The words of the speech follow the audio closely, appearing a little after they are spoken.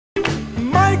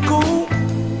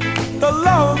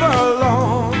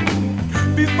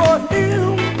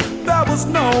him, there was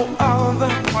no other.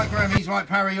 Mike Graham, he's Mike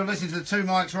Parry. You're listening to the Two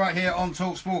Mikes right here on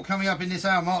talkSPORT. Coming up in this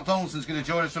hour, Mark Donaldson's going to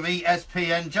join us from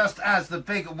ESPN just as the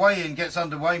big weigh-in gets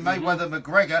underway.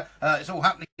 Mayweather-McGregor. It's all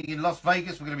happening in Las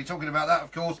Vegas. We're going to be talking about that,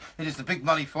 of course. It is the big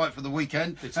money fight for the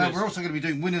weekend. We're also going to be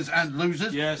doing winners and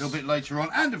losers a little bit later on.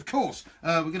 And, of course,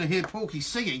 we're going to hear Porky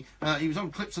singing. He was on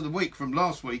Clips of the Week from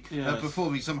last week,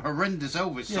 performing some horrendous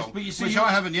Elvis song, but you see, which I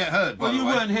haven't yet heard, Well, you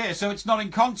weren't here, so it's not in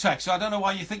context. So I don't know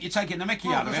why you think you're taking the mickey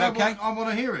out of it, okay? I want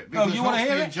to hear it. Because you want to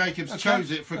hear it? Jacobs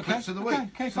chose it for Clips of the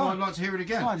Week. So I'd like to hear it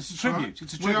again. Fine, it's a tribute. Right.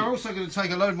 It's a tribute. We are also going to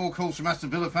take a load more calls from Aston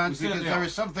Villa fans because there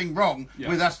is something wrong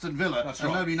with Aston Villa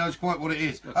and nobody knows quite what it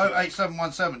is.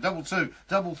 08717 22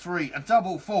 33 and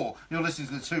 44. You're listening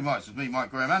to the Two Mikes with me,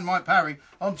 Mike Graham, and Mike Parry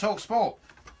on talkSPORT.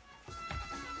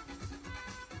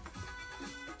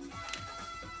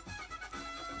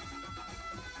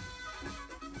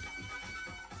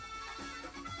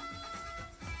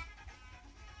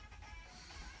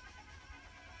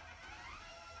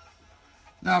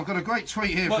 Now, I've got a great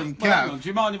tweet here from Gav. Do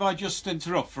you mind if I just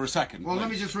interrupt for a second? Well, let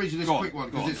me just read you this quick one,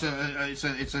 because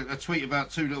it's a tweet about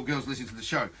two little girls listening to the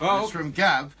show. It's from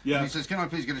Gav. And he says, can I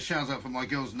please get a shout out for my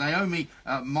girls Naomi,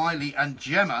 Miley and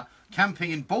Gemma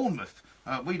camping in Bournemouth?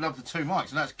 We love the Two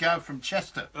Mikes, and that's Gav from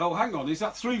Chester. Oh, hang on, is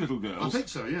that three little girls? I think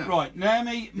so, yeah. Right,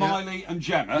 Naomi, Miley and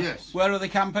Gemma. Yes. Where are they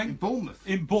camping? In Bournemouth.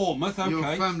 In Bournemouth, okay.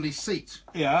 Your family seat.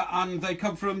 Yeah, and they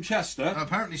come from Chester.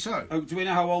 Apparently so. Oh, do we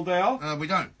know how old they are? We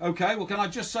don't. Okay, well, can I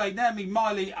just say, Naomi,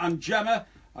 Miley and Gemma,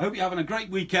 I hope you're having a great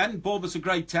weekend. Bournemouth's a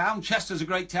great town. Chester's a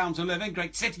great town to live in,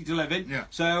 great city to live in. Yeah.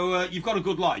 So you've got a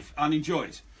good life and enjoy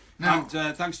it. Now,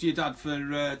 and thanks to your dad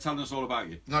for telling us all about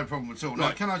you. No problem at all. Right.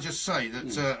 Now, can I just say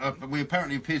that we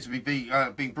apparently appear to be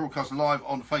being broadcast live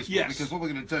on Facebook, because what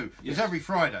we're going to do is every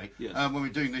Friday, when we're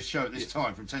doing this show at this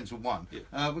time from 10 to 1,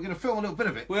 we're going to film a little bit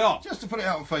of it. We are. Just to put it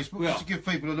out on Facebook, just to give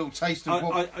people a little taste of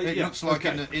what it looks like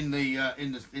in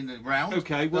the round.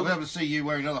 Okay. Well, they'll be able to see you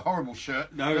wearing another horrible shirt.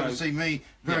 They'll be able to see me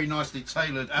very nicely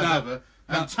tailored as ever.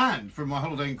 And tanned from my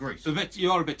holiday in Greece.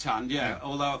 You are a bit tanned, yeah.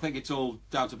 Although I think it's all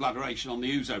down to bladderation on the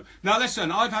ouzo. Now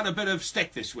listen, I've had a bit of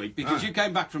stick this week because you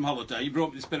came back from holiday. You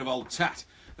brought me this bit of old tat,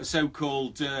 a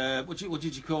so-called what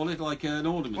did you call it? Like an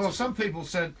ornament. Well, some people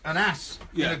said an ass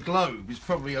in a globe is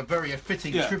probably a very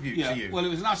fitting tribute to you. Well, it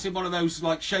was an ass in one of those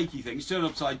like shaky things, turned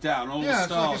upside down. All the stars.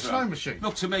 It's like a snow machine.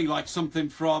 Looked to me like something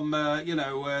from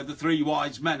the Three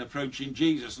Wise Men approaching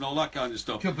Jesus and all that kind of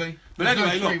stuff. Could be. But There's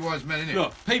anyway, no Three Wise Men in it.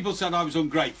 Look, people said I was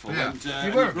ungrateful, and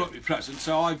you brought me a present,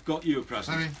 so I've got you a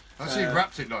present. I see you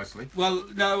wrapped it nicely. Well,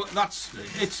 no, no.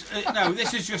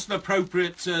 This is just an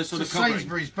appropriate sort of covering.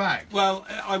 Sainsbury's bag. Well,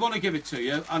 I want to give it to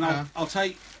you, and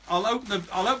I'll open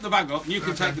the bag up, and you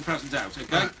can take the present out.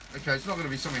 Okay. Right. Okay. It's not going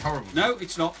to be something horrible. No,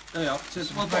 it's not. There you are. It's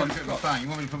a bit of a bang. You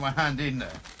want me to put my hand in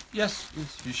there? Yes.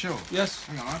 You sure? Yes.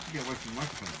 Hang on, I have to get away from the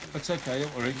microphone. That's okay.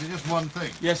 Don't worry. Is it just one thing?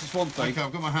 Yes, it's one thing. Okay,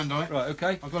 I've got my hand on it. Right.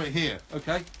 Okay. I've got it here.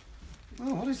 Okay.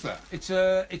 Oh, what is that? It's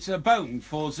a bone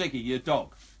for Ziggy, your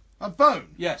dog. A bone?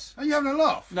 Yes. Are you having a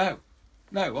laugh? No.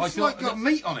 No. It's like got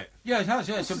meat on it. Yeah, it has.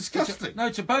 Yeah, it's disgusting. No,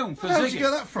 it's a bone for Ziggy. Where did you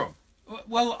get that from?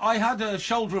 Well, I had a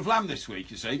shoulder of lamb this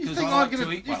week. You see, because you think I'm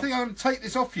going to take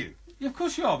this off you? Yeah, of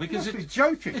course you are, because you must be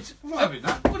joking. I'm not having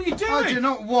that. What are you doing? I do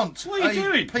not want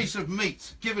a piece of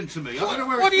meat given to me. I don't know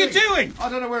where what are it's you doing? I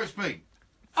don't know where it's been.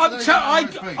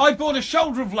 I bought a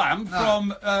shoulder of lamb from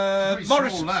Morris.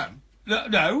 Small lamb.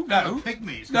 No.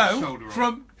 Pygmies. No,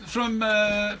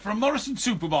 from Morrison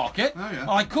Supermarket. Oh, yeah.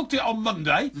 I cooked it on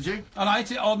Monday. Did you? And I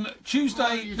ate it on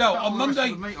Tuesday. No, on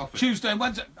Monday, Tuesday and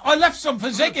Wednesday. I left some for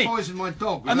Ziggy. Poisoned my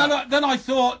dog. And then I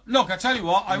thought, look, I tell you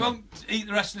what, I won't eat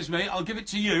the rest of this meat. I'll give it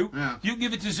to you. Yeah. You can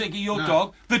give it to Ziggy, your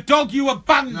dog. The dog you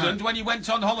abandoned when you went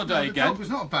on holiday again. The dog was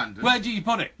not abandoned. Where did you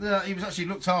put it? He was actually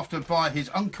looked after by his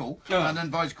uncle and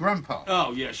then by his grandpa.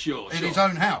 Oh, yeah, sure. In his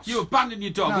own house. You abandoned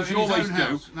your dog, as you always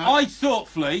do. I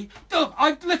thoughtfully, look,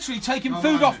 I've literally taken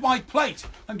food off my plate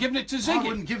and given it to Ziggy. I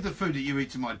wouldn't give the food that you eat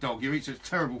to my dog. You eat such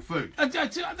terrible food.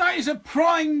 That is a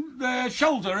prime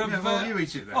shoulder of, well, you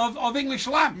eat it then. of English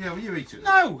lamb. Yeah, well, you eat it.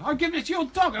 No, I'm giving it to your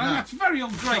dog, and that's very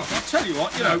ungrateful. I'll tell you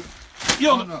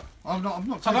what, I'm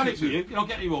not I've had it for you. You don't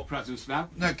get any more presents now.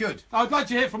 No, good. I'd like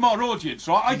to hear from our audience,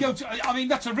 right? I mean,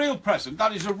 that's a real present.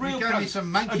 That is a real present. You gave me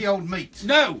some manky old meat.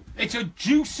 No, it's a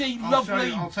juicy, lovely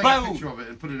bone. I'll take a picture of it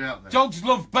and put it out there. Dogs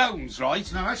love bones,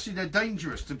 right? No, actually, they're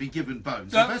dangerous to be given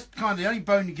bones. The only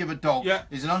bone you give a dog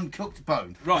is an uncooked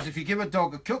bone. Right. Because if you give a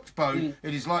dog a cooked bone,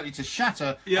 it is likely to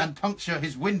shatter and puncture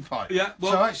his windpipe. Yeah.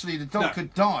 Well, so actually, the dog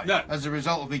could die as a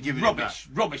result of me giving it back.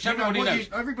 Rubbish. Everybody knows.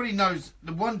 Everybody knows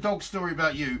the one dog story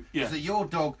about you is that your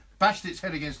dog bashed its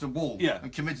head against a wall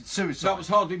and committed suicide. That was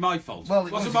hardly my fault. Well,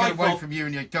 it wasn't wanted to my get away fault. from you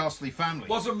and your ghastly family.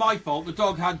 Wasn't my fault. The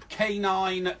dog had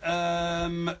canine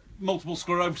multiple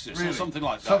sclerosis or something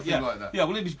like that. Something like that. Yeah,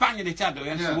 well, it was banging its head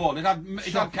against the wall. It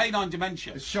had canine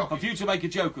dementia. It's shocking. And for you to make a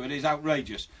joke of it is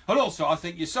outrageous. And also, I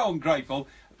think you're so ungrateful.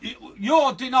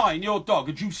 You're denying your dog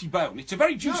a juicy bone. It's a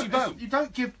very juicy bone. You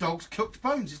don't give dogs cooked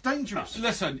bones. It's dangerous.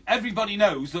 Listen, everybody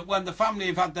knows that when the family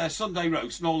have had their Sunday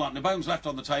roast and all that, and the bone's left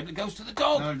on the table, it goes to the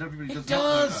dog. No, everybody it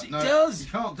does. It No, does.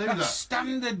 You can't do That's that.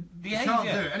 standard behaviour. You can't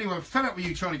do it. Anyway, I'm fed up with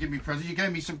you trying to give me presents. You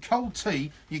gave me some cold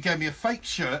tea. You gave me a fake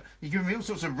shirt. You've given me all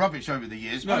sorts of rubbish over the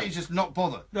years. Why don't you just not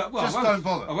bother? No, well, just don't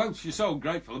bother. I won't. You're so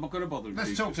ungrateful. I'm not going to bother.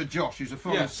 Let's talk to Josh, who's a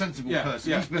far sensible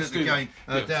person. He's been at the game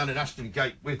down in Ashton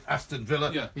Gate with Aston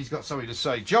Villa. He's got something to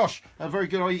say. Josh, a very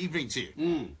good evening to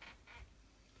you.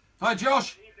 Hi,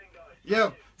 Josh.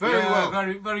 Yeah, very well.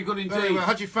 Very, very good indeed. Very well.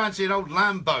 How'd you fancy an old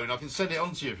lamb bone? I can send it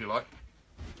on to you if you like.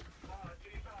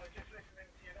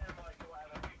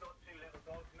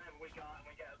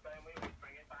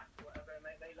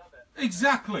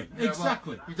 Exactly,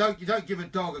 exactly. Well, you don't give a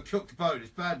dog a cooked bone. It's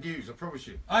bad news, I promise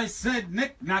you. I said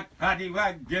knick-knack,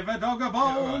 paddywhack, give a dog a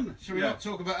bone. Right. Shall we not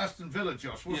talk about Aston Villa,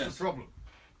 Josh? What's the problem?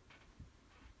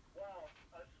 Well,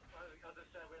 as I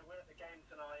said, we're at the game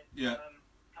tonight. Yeah.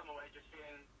 Come away just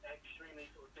feeling extremely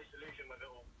sort of disillusioned with it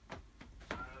all.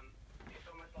 It's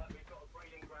almost like we've got a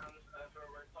breeding ground for a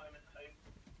retirement home.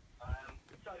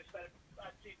 So I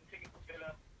had season tickets to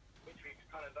Villa, which we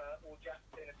kind of all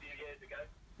jacked in a few years ago.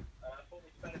 Thought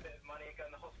we'd spend a bit of money and go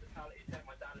in the hospitality, take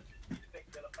my dad, he's a big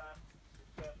Villa fan, his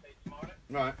birthday tomorrow.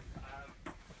 Right.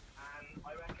 And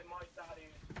I reckon my dad,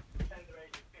 who's tender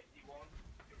age of 51,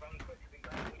 could run quicker than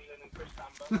Graham Whelan and Chris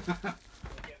Samba, and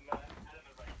give him a hell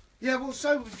of a race. Yeah, well,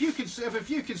 so if you can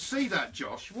see that,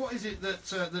 Josh, what is it that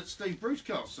that Steve Bruce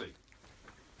can't see?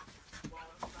 Well,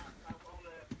 that's on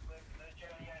the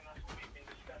journey, and that's what we've been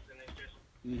discussing. It's just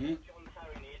what John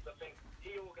Terry needs. I think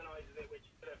he organises it, which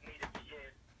he could have needed for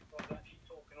years. I was actually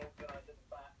talking organised at the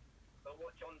back. But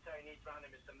what John Terry needs around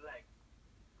him is some legs.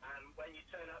 And when you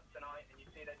turn up tonight and you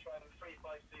see they're trying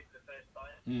 3-5-2 for the first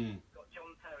time, got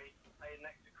John Terry playing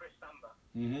next to Chris Samba,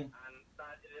 and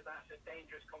that's a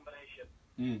dangerous combination.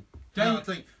 No,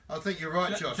 I think you're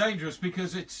right, Josh. Dangerous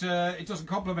because it doesn't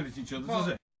complement each other,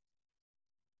 does it?